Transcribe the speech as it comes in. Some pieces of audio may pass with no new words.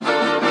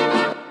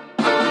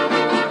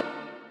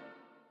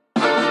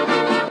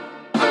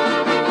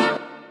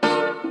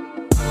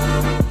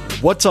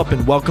What's up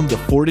and welcome to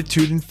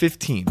Fortitude in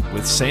 15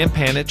 with Sam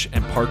Panich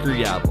and Parker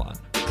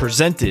Yablon,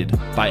 presented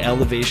by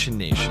Elevation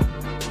Nation.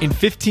 In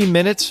 15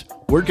 minutes,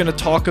 we're going to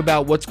talk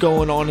about what's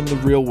going on in the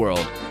real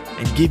world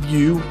and give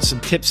you some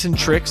tips and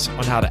tricks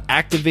on how to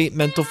activate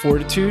mental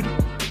fortitude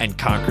and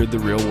conquer the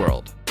real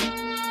world.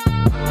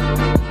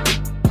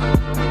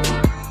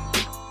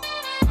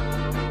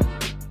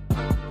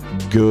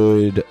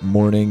 Good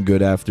morning,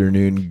 good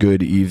afternoon,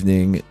 good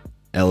evening,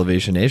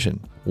 Elevation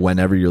Nation.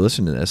 Whenever you're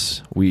listening to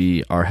this,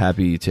 we are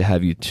happy to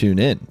have you tune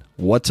in.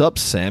 What's up,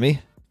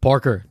 Sammy?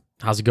 Parker,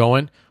 how's it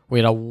going? We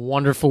had a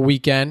wonderful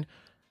weekend,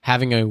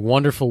 having a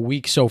wonderful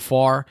week so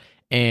far,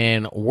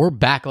 and we're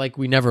back like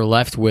we never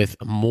left with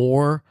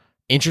more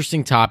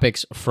interesting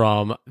topics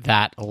from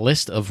that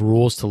list of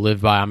rules to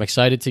live by. I'm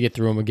excited to get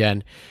through them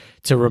again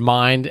to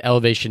remind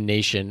Elevation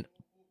Nation,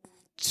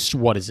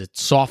 what is it,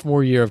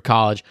 sophomore year of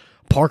college.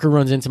 Parker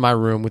runs into my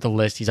room with a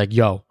list. He's like,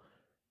 yo,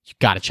 you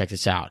got to check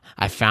this out.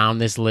 I found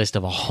this list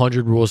of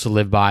 100 rules to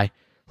live by.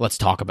 Let's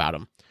talk about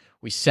them.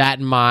 We sat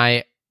in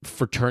my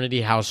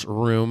fraternity house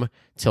room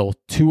till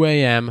 2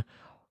 a.m.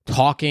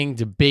 talking,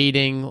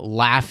 debating,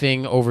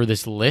 laughing over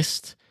this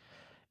list,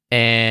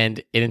 and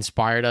it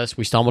inspired us.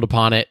 We stumbled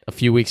upon it a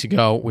few weeks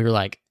ago. We were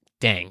like,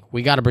 dang,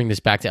 we got to bring this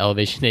back to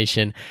Elevation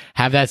Nation,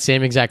 have that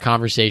same exact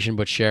conversation,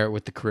 but share it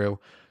with the crew.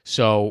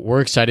 So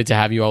we're excited to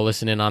have you all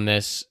listen in on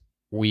this.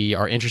 We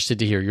are interested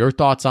to hear your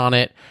thoughts on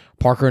it.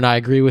 Parker and I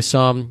agree with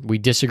some. We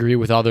disagree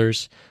with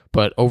others.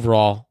 But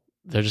overall,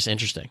 they're just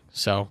interesting.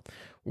 So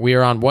we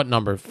are on what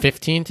number?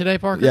 15 today,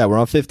 Parker? Yeah, we're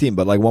on 15.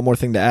 But like one more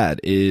thing to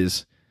add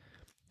is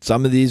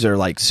some of these are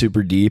like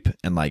super deep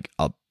and like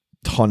a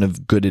ton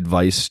of good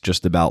advice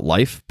just about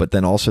life. But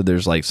then also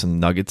there's like some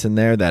nuggets in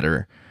there that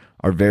are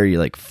very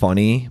like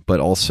funny, but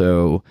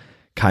also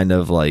kind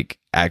of like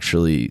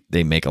actually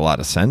they make a lot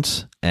of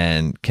sense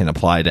and can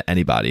apply to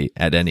anybody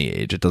at any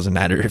age. It doesn't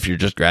matter if you're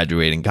just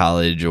graduating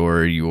college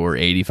or you're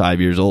 85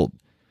 years old.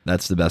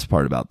 That's the best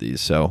part about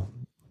these. So,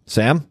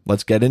 Sam,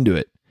 let's get into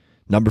it.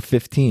 Number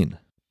 15.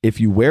 If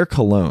you wear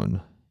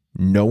cologne,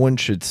 no one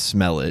should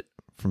smell it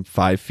from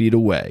 5 feet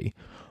away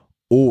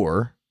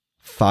or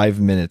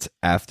 5 minutes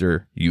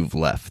after you've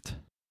left.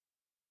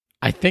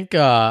 I think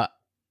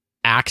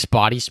Axe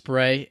body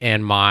spray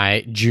and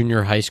my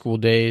junior high school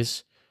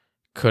days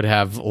could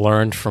have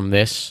learned from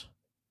this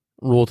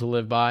rule to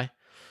live by.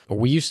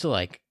 We used to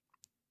like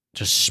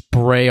just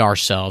spray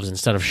ourselves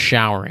instead of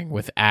showering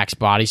with Axe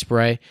body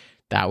spray.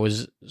 That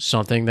was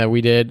something that we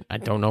did. I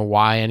don't know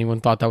why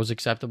anyone thought that was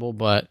acceptable,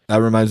 but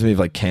that reminds me of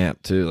like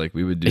camp too. Like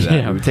we would do that.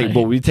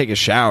 Yeah, we'd take a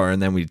shower and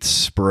then we'd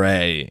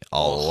spray a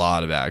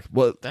lot of Axe.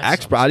 Well,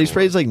 Axe body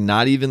spray is like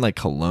not even like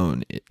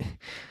cologne.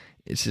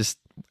 It's just,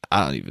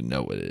 I don't even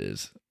know what it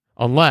is.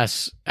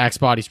 Unless Axe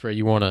body spray,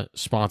 you want to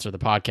sponsor the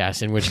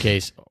podcast, in which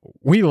case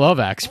we love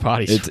Axe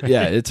body spray.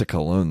 It's a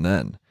cologne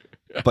then.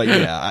 But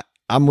yeah,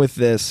 I'm with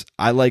this.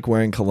 I like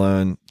wearing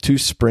cologne. 2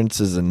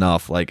 sprints is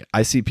enough. Like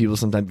I see people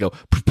sometimes go,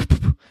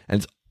 and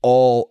it's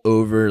all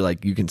over.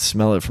 Like you can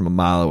smell it from a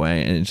mile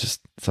away, and it's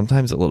just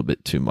sometimes a little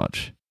bit too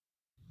much.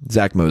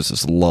 Zach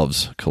Moses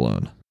loves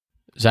cologne.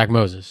 Zach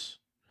Moses,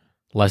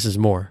 less is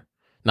more.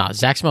 Nah,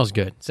 Zach smells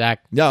good.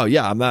 Zach. No,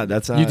 yeah, I'm not.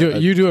 That's not.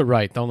 You do it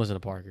right. Don't listen to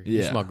Parker.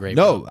 Yeah. You smell great.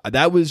 No, bro.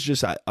 That was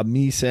just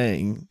me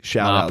saying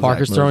shout out.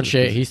 Parker's Zach throwing Moses.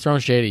 shade. He's throwing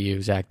shade at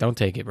you, Zach. Don't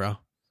take it, bro.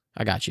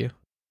 I got you.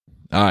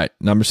 All right,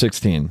 number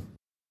 16.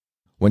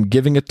 When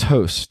giving a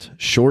toast,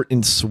 short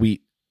and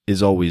sweet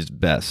is always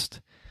best.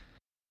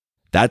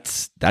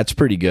 That's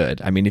pretty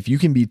good. I mean, if you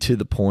can be to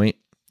the point,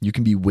 you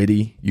can be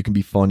witty, you can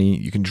be funny,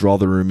 you can draw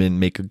the room in,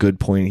 make a good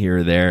point here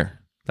or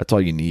there. That's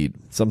all you need.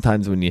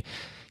 Sometimes when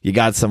you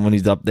got someone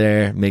who's up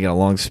there making a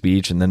long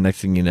speech, and then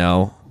next thing you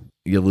know,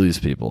 you lose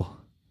people.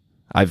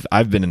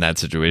 I've been in that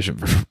situation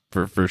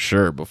for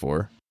sure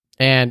before.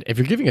 And if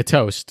you're giving a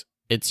toast,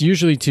 it's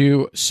usually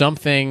to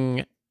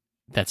something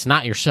that's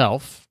not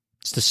yourself.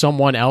 It's to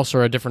someone else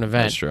or a different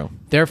event. That's true.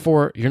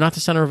 Therefore, you're not the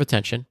center of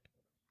attention.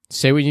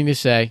 Say what you need to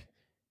say.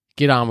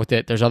 Get on with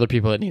it. There's other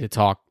people that need to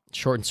talk.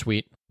 Short and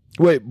sweet.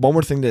 Wait, one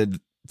more thing to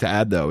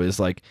add though is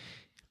like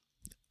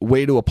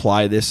way to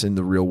apply this in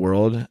the real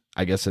world.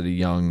 I guess in the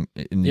young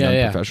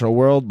professional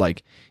world,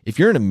 like if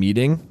you're in a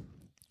meeting,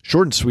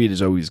 short and sweet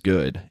is always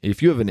good.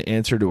 If you have an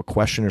answer to a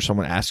question or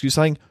someone asks you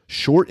something,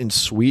 short and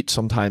sweet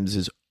sometimes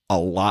is a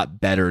lot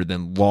better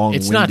than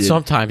long-winded. It's not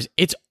sometimes.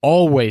 It's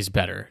always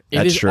better.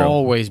 That's true.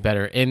 Always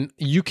better. And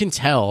you can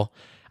tell,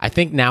 I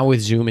think now with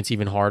Zoom, it's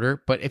even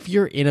harder. But if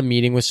you're in a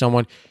meeting with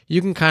someone,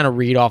 you can kind of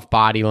read off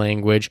body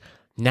language.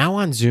 Now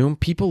on Zoom,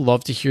 people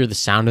love to hear the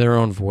sound of their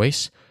own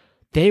voice.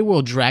 They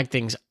will drag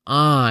things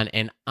on,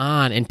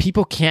 and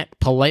people can't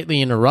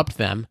politely interrupt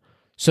them,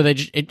 so they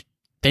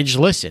just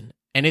listen,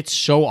 and it's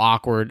so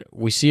awkward.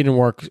 We see it in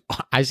work.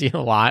 I see it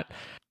a lot,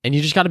 and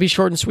you just got to be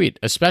short and sweet,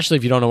 especially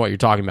if you don't know what you're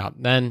talking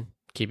about. Then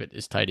keep it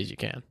as tight as you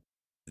can.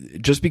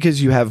 Just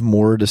because you have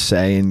more to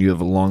say and you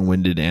have a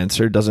long-winded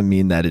answer doesn't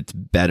mean that it's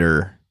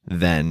better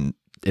than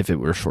if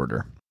it were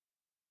shorter.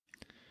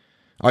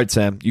 All right,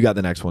 Sam, you got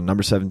the next one,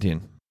 number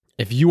 17.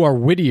 If you are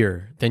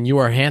wittier than you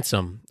are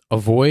handsome,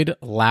 avoid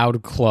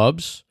loud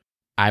clubs.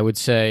 I would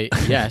say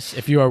yes.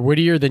 If you are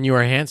wittier than you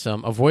are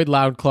handsome, avoid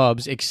loud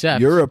clubs,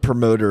 except... You're a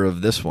promoter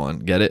of this one.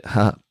 Get it?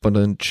 Ha,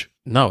 ba-dunch.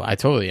 No, I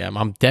totally am.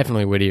 I'm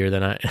definitely wittier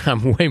than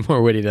I'm way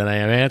more witty than I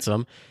am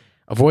handsome.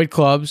 Avoid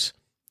clubs,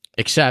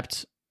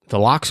 except the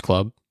Locks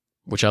Club,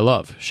 which I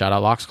love. Shout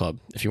out Locks Club.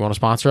 If you want to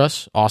sponsor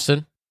us,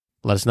 Austin,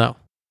 let us know.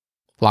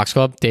 Locks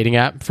Club, dating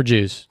app for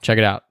Jews. Check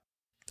it out.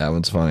 That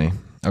one's funny.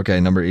 Okay,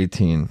 number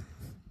 18.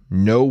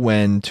 Know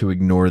when to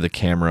ignore the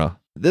camera.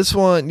 This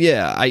one,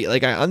 yeah, I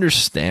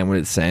understand what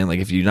it's saying. Like,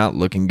 if you're not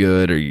looking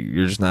good or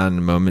you're just not in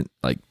the moment,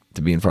 like,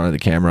 to be in front of the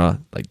camera,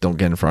 like, don't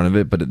get in front of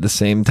it. But at the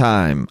same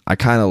time, I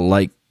kind of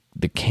like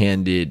the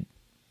candid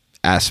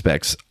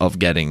aspects of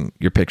getting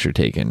your picture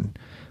taken.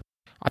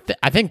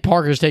 I think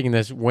Parker's taking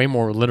this way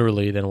more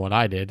literally than what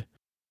I did.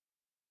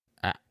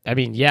 I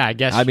mean, yeah, I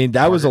guess. I mean,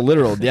 that was a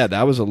literal,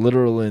 that was a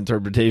literal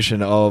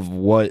interpretation of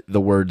what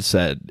the word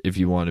said, if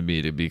you wanted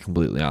me to be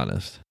completely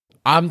honest.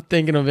 I'm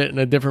thinking of it in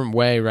a different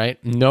way,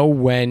 right? Know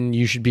when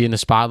you should be in the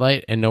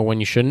spotlight and know when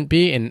you shouldn't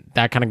be. And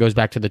that kind of goes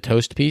back to the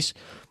toast piece.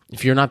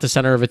 If you're not the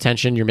center of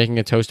attention, you're making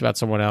a toast about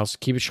someone else,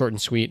 keep it short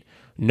and sweet.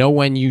 Know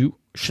when you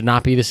should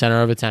not be the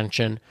center of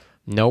attention.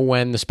 Know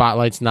when the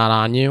spotlight's not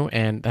on you.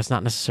 And that's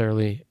not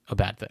necessarily a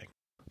bad thing.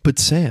 But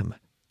Sam,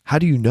 how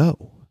do you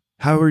know?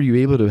 How are you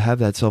able to have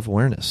that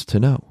self-awareness to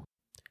know?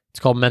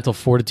 It's called mental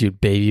fortitude,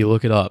 baby.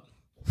 Look it up.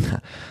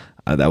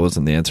 That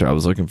wasn't the answer I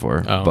was looking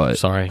for. Oh, but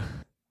sorry.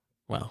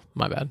 Well,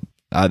 my bad.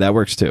 That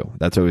works too.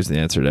 That's always the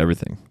answer to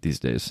everything these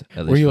days.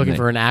 Were you looking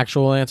for an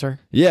actual answer?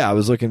 Yeah, I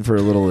was looking for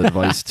a little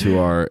advice to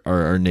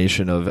our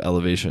nation of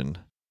elevation.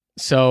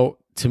 So,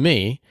 to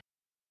me,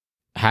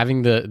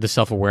 having the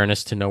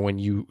self-awareness to know when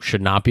you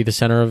should not be the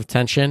center of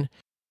attention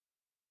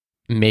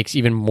makes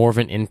even more of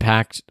an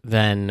impact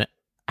than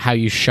how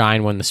you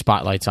shine when the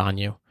spotlight's on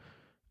you.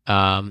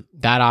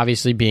 That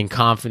obviously being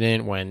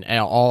confident when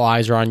all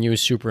eyes are on you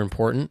is super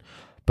important,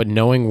 but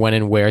knowing when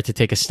and where to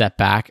take a step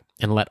back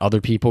and let other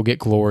people get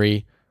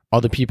glory,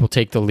 other people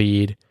take the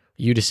lead,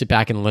 you to sit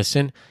back and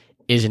listen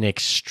is an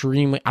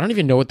extremely, I don't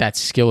even know what that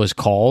skill is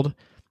called,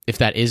 if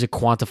that is a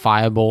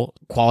quantifiable,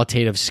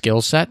 qualitative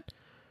skill set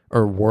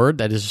or word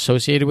that is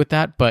associated with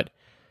that. But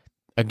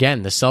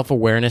again, the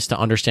self-awareness to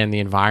understand the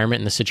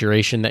environment and the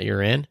situation that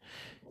you're in,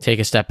 take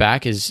a step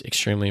back is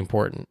extremely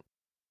important.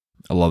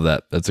 I love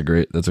that. That's a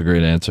great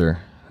answer.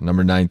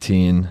 Number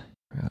 19.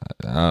 I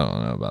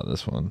don't know about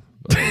this one.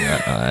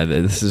 But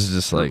this is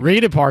just like,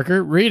 read it,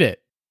 Parker. Read it.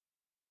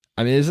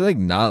 I mean, it's like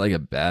not like a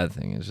bad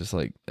thing. It's just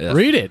like, ugh.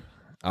 Read it.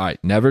 All right.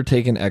 Never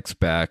take an ex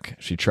back.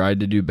 She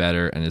tried to do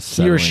better and is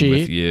settling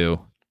with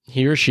you.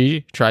 He or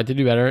she tried to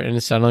do better and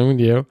is settling with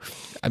you.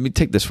 I mean,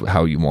 take this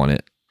how you want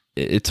it.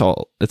 It's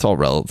all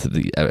relative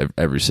to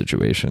every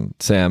situation.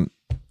 Sam,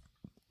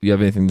 you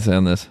have anything to say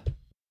on this?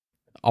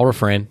 I'll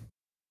refrain.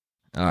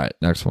 All right,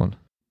 next one.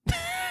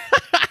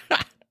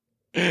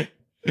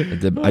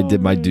 I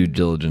did my due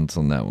diligence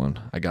on that one.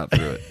 I got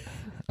through it.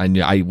 I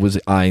knew I was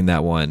eyeing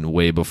that one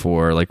way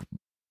before. Like,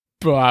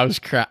 bro, I was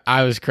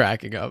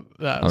cracking up.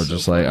 I was so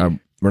just funny. Like,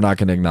 we're not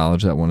going to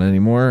acknowledge that one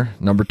anymore.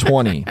 Number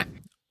 20,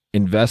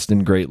 invest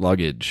in great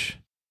luggage.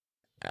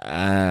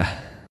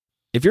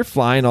 If you're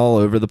flying all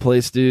over the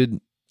place,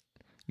 dude,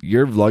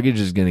 your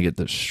luggage is going to get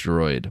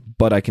destroyed.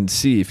 But I can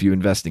see if you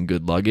invest in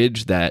good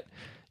luggage that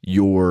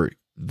your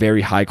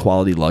very high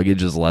quality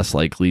luggage is less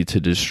likely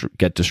to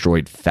get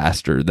destroyed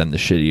faster than the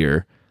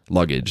shittier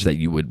luggage that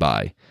you would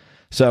buy.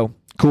 So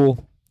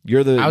cool.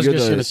 You're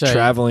the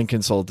traveling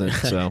consultant.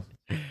 So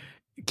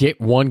get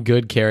one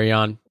good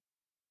carry-on,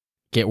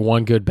 get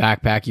one good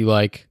backpack you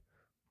like,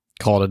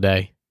 call it a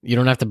day. You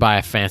don't have to buy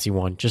a fancy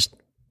one. Just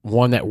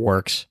one that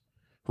works,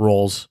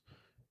 rolls,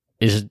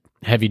 is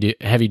heavy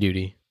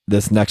duty.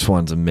 This next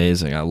one's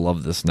amazing. I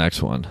love this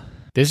next one.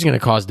 This is going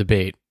to cause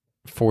debate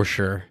for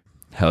sure.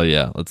 Hell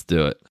yeah, let's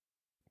do it.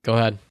 Go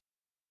ahead.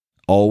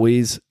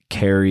 Always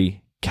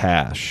carry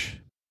cash.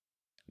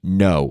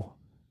 No.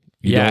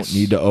 You don't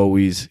need to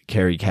always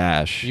carry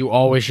cash. You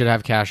always should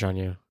have cash on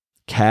you.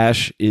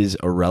 Cash is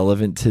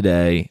irrelevant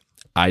today.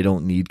 I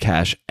don't need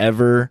cash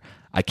ever.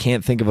 I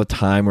can't think of a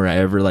time where I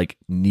ever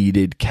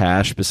needed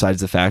cash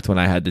besides the fact when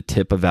I had to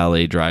tip a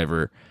valet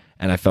driver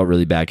and I felt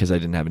really bad because I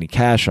didn't have any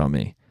cash on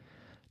me.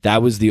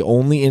 That was the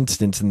only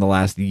instance in the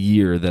last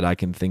year that I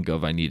can think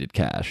of I needed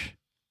cash.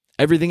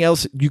 Everything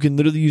else, you can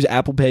literally use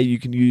Apple Pay. You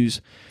can use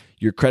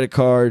your credit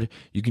card.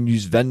 You can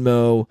use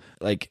Venmo.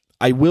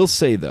 I will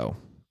say though,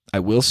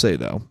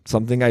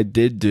 something I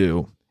did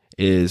do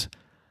is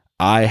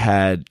I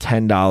had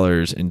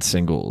 $10 in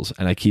singles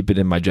and I keep it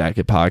in my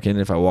jacket pocket. And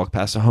if I walk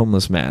past a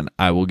homeless man,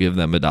 I will give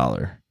them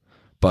 $1.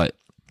 But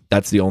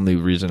that's the only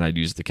reason I'd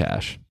use the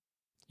cash.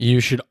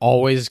 You should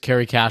always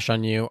carry cash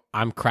on you.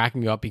 I'm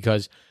cracking up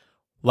because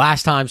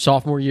last time,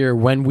 sophomore year,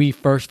 when we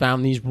first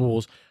found these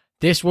rules,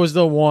 this was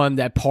the one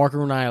that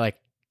Parker and I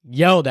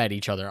yelled at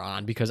each other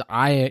on because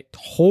I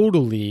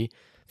totally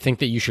think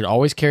that you should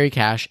always carry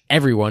cash.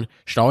 Everyone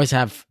should always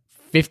have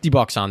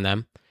 $50 on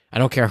them. I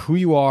don't care who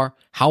you are,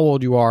 how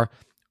old you are,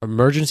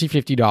 emergency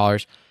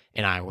 $50,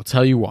 and I will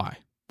tell you why.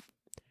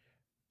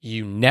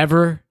 You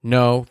never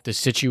know the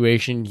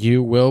situation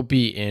you will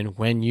be in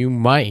when you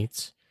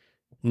might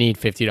need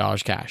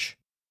 $50 cash.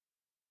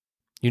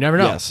 You never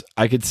know. Yes,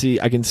 I can see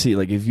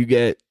like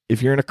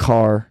if you're in a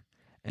car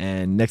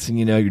and next thing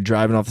you know, you're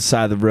driving off the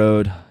side of the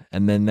road,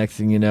 and then next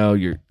thing you know,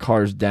 your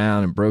car's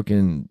down and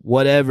broken,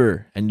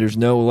 whatever, and there's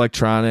no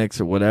electronics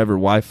or whatever,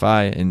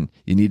 Wi-Fi, and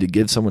you need to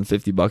give someone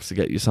 $50 to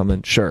get you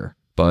something, sure.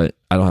 But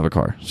I don't have a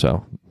car,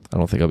 so I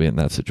don't think I'll be in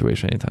that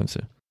situation anytime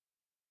soon.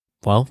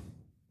 Well,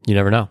 you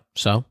never know.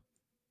 So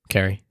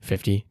carry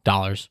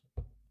 $50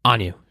 on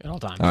you at all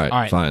times. All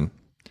right, fine.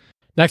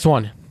 Next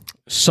one.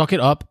 Suck it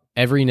up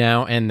every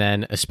now and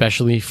then,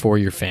 especially for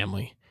your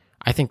family.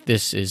 I think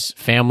this is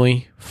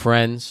family,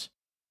 friends,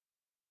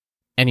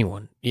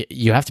 anyone.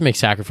 You have to make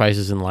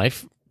sacrifices in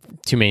life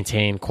to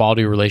maintain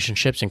quality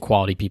relationships and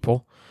quality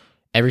people.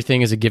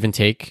 Everything is a give and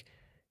take.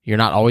 You're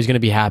not always going to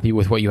be happy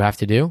with what you have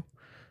to do.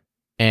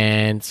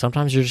 And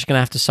sometimes you're just going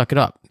to have to suck it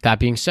up. That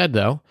being said,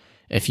 though,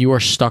 if you are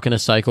stuck in a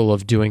cycle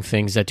of doing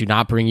things that do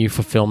not bring you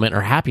fulfillment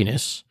or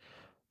happiness,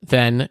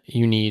 then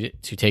you need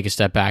to take a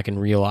step back and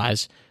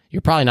realize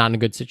you're probably not in a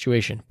good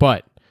situation.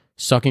 But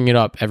sucking it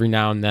up every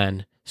now and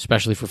then,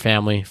 especially for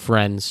family,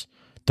 friends,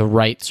 the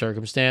right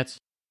circumstance,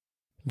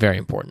 very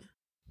important.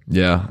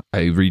 Yeah,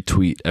 I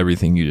retweet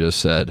everything you just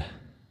said.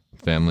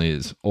 Family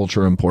is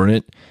ultra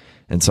important.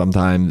 And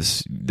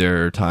sometimes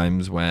there are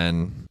times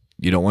when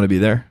you don't want to be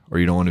there or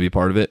you don't want to be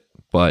part of it,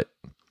 but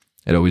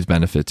it always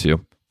benefits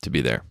you to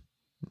be there.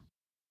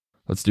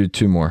 Let's do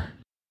 2 more.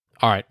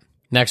 All right.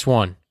 Next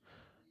one.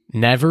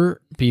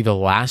 Never be the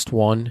last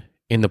one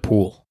in the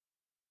pool.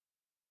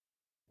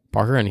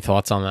 Parker, any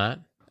thoughts on that?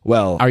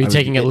 Well, are you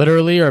taking it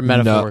literally or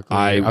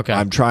metaphorically? No,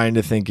 I'm trying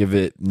to think of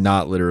it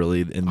not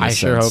literally in this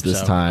sense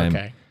this time.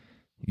 Okay.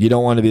 You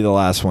don't want to be the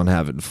last one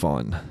having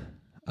fun.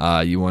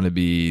 You want to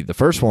be the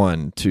first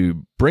one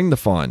to bring the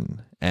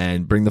fun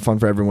and bring the fun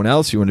for everyone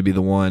else. You want to be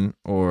the one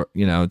or,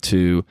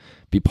 to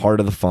be part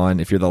of the fun.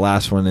 If you're the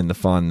last one in the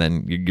fun,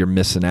 then you're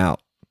missing out.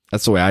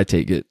 That's the way I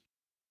take it.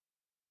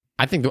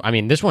 I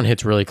mean, this one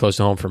hits really close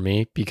to home for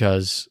me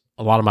because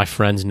a lot of my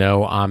friends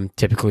know I'm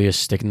typically a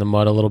stick in the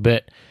mud a little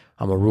bit.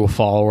 I'm a rule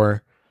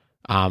follower.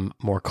 I'm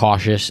more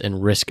cautious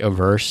and risk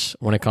averse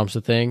when it comes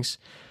to things.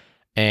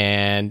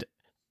 And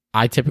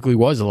I typically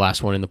was the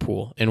last one in the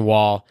pool. And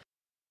while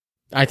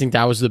I think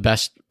that was the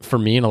best for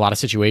me in a lot of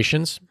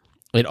situations,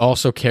 it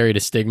also carried a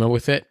stigma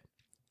with it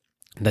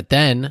that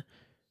then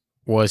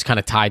was kind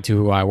of tied to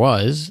who I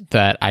was,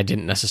 that I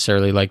didn't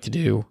necessarily like to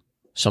do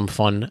some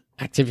fun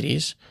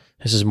activities.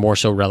 This is more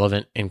so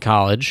relevant in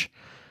college.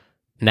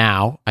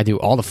 Now I do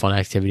all the fun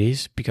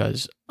activities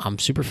because I'm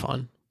super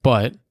fun,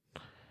 but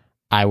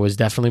I was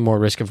definitely more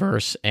risk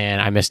averse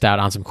and I missed out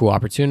on some cool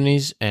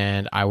opportunities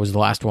and I was the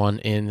last one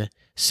in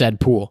said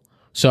pool.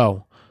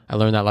 So I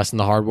learned that lesson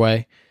the hard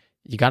way.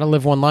 You got to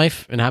live one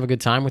life and have a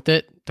good time with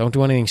it. Don't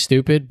do anything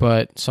stupid,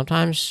 but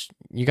sometimes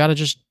you got to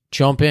just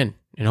jump in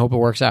and hope it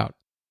works out.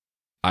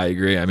 I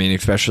agree. I mean,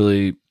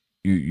 especially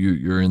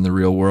you're in the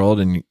real world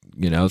and,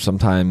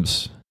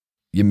 sometimes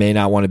you may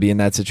not want to be in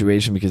that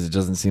situation because it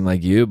doesn't seem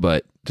like you,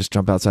 but just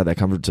jump outside that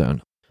comfort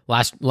zone.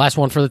 Last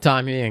one for the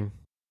time being.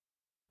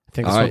 I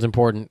think this one's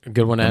important. A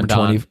good one to end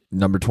on.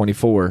 Number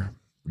 24,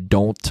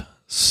 don't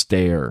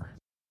stare.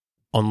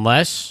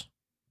 Unless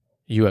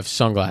you have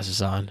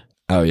sunglasses on.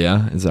 Oh,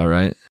 yeah? Is that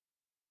right?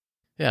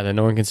 Yeah, then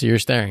no one can see you're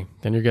staring.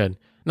 Then you're good.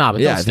 Nah,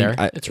 but don't stare.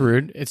 It's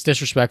rude. It's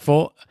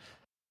disrespectful.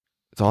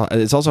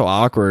 It's also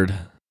awkward.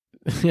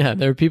 Yeah,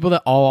 there are people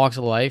that all walks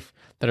of life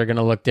that are going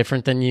to look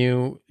different than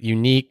you,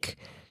 unique,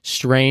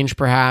 strange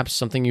perhaps,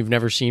 something you've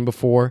never seen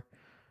before.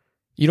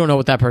 You don't know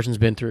what that person's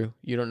been through.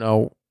 You don't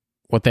know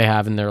what they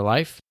have in their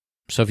life.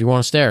 So if you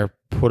want to stare,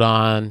 put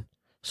on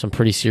some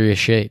pretty serious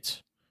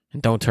shades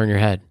and don't turn your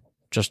head.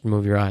 Just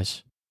move your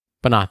eyes.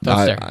 But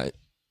don't stare.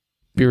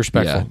 Be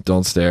respectful. Yeah,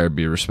 don't stare.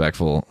 Be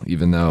respectful.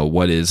 Even though,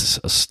 what is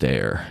a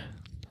stare?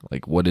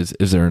 Like,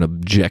 is there an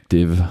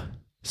objective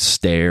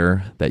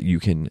stare that you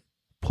can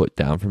put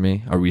down for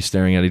me? Are we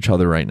staring at each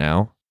other right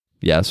now?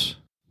 Yes.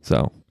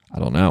 So, I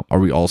don't know. Are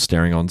we all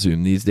staring on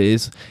Zoom these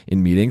days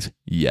in meetings?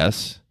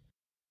 Yes.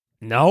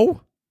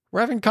 No. We're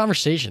having a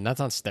conversation. That's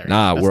not staring.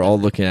 Nah, we're all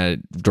looking at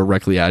it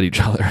directly at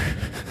each other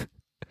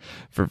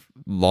for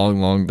long,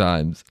 long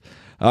times.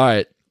 All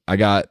right. I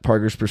got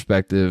Parker's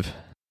perspective.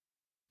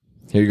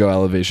 Here you go,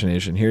 Elevation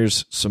Nation.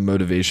 Here's some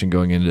motivation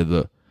going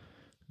into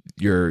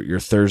your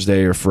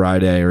Thursday or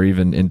Friday or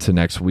even into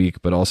next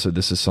week. But also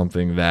this is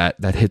something that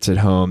hits at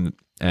home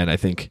and I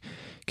think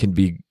can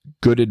be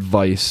good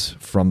advice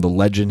from the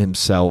legend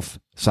himself,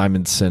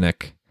 Simon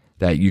Sinek,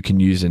 that you can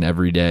use in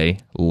everyday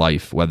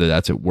life, whether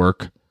that's at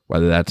work,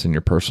 whether that's in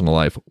your personal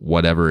life,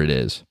 whatever it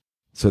is.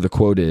 So the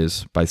quote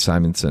is by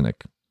Simon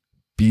Sinek,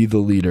 "Be the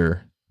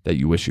leader that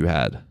you wish you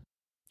had."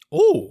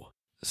 Oh,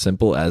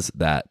 simple as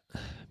that.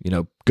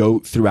 Go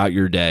throughout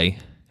your day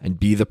and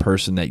be the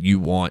person that you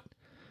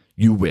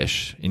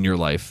wish in your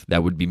life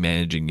that would be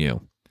managing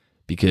you.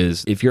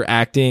 Because if you're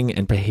acting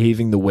and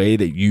behaving the way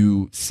that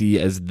you see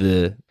as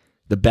the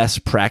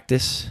best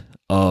practice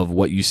of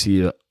what you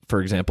see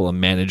for example, a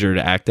manager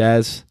to act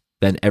as,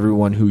 then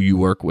everyone who you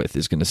work with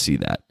is going to see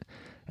that.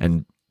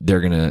 And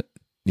they're going to,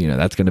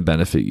 that's going to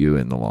benefit you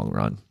in the long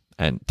run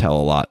and tell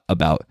a lot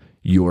about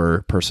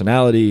your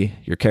personality,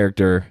 your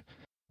character.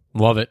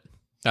 Love it.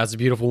 That's a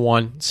beautiful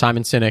one.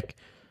 Simon Sinek,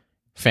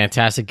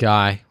 fantastic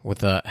guy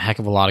with a heck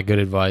of a lot of good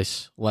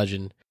advice.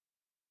 Legend.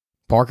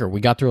 Parker,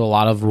 we got through a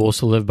lot of rules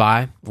to live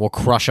by. We'll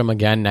crush them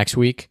again next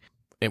week.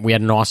 We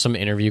had an awesome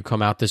interview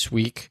come out this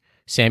week.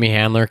 Sammy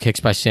Handler, Kicks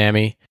by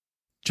Sammy.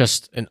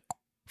 Just a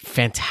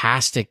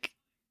fantastic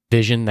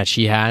vision that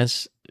she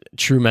has.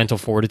 True mental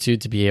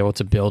fortitude to be able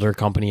to build her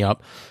company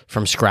up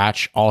from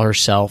scratch, all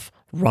herself,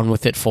 run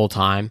with it full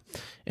time,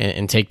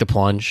 and take the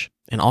plunge.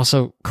 And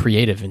also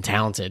creative and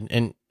talented.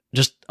 And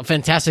just a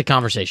fantastic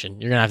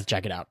conversation. You're going to have to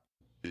check it out.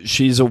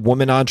 She's a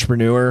woman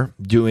entrepreneur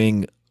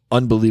doing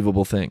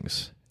unbelievable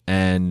things.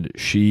 And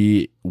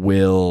she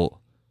will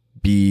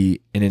be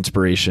an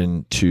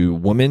inspiration to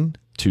women,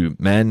 to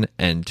men,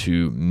 and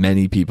to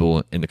many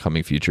people in the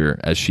coming future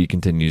as she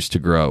continues to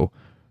grow,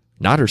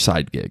 not her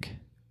side gig,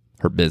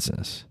 her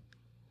business.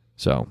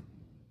 So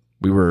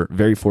we were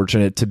very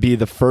fortunate to be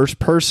the first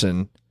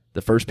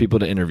people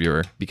to interview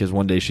her, because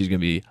one day she's going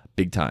to be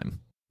big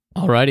time.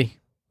 Alrighty.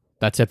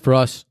 That's it for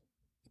us.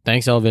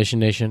 Thanks, Elevation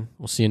Nation.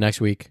 We'll see you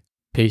next week.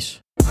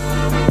 Peace.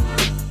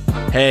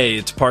 Hey,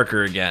 it's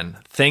Parker again.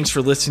 Thanks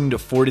for listening to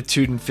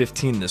Fortitude in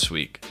 15 this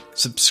week.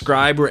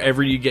 Subscribe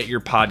wherever you get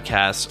your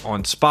podcasts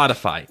on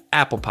Spotify,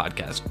 Apple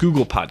Podcasts,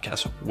 Google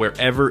Podcasts,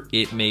 wherever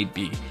it may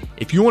be.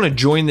 If you want to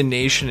join the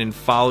nation and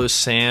follow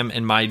Sam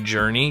and my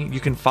journey, you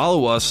can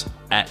follow us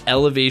at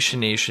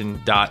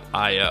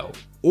elevationnation.io.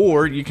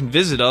 Or you can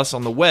visit us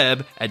on the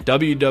web at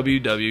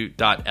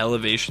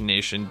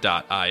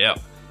www.elevationnation.io.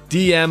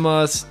 DM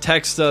us,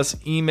 text us,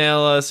 email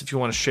us if you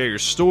want to share your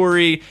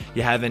story,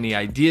 you have any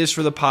ideas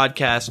for the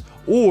podcast,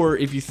 or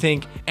if you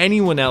think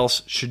anyone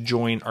else should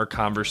join our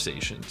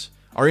conversations.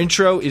 Our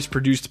intro is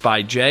produced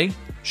by Jay.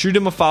 Shoot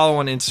him a follow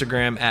on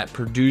Instagram at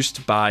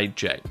Produced by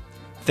Jay.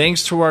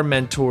 Thanks to our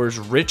mentors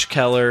Rich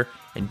Keller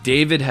and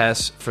David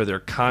Hess for their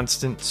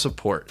constant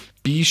support.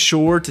 Be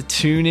sure to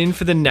tune in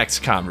for the next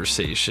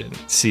conversation.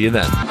 See you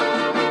then.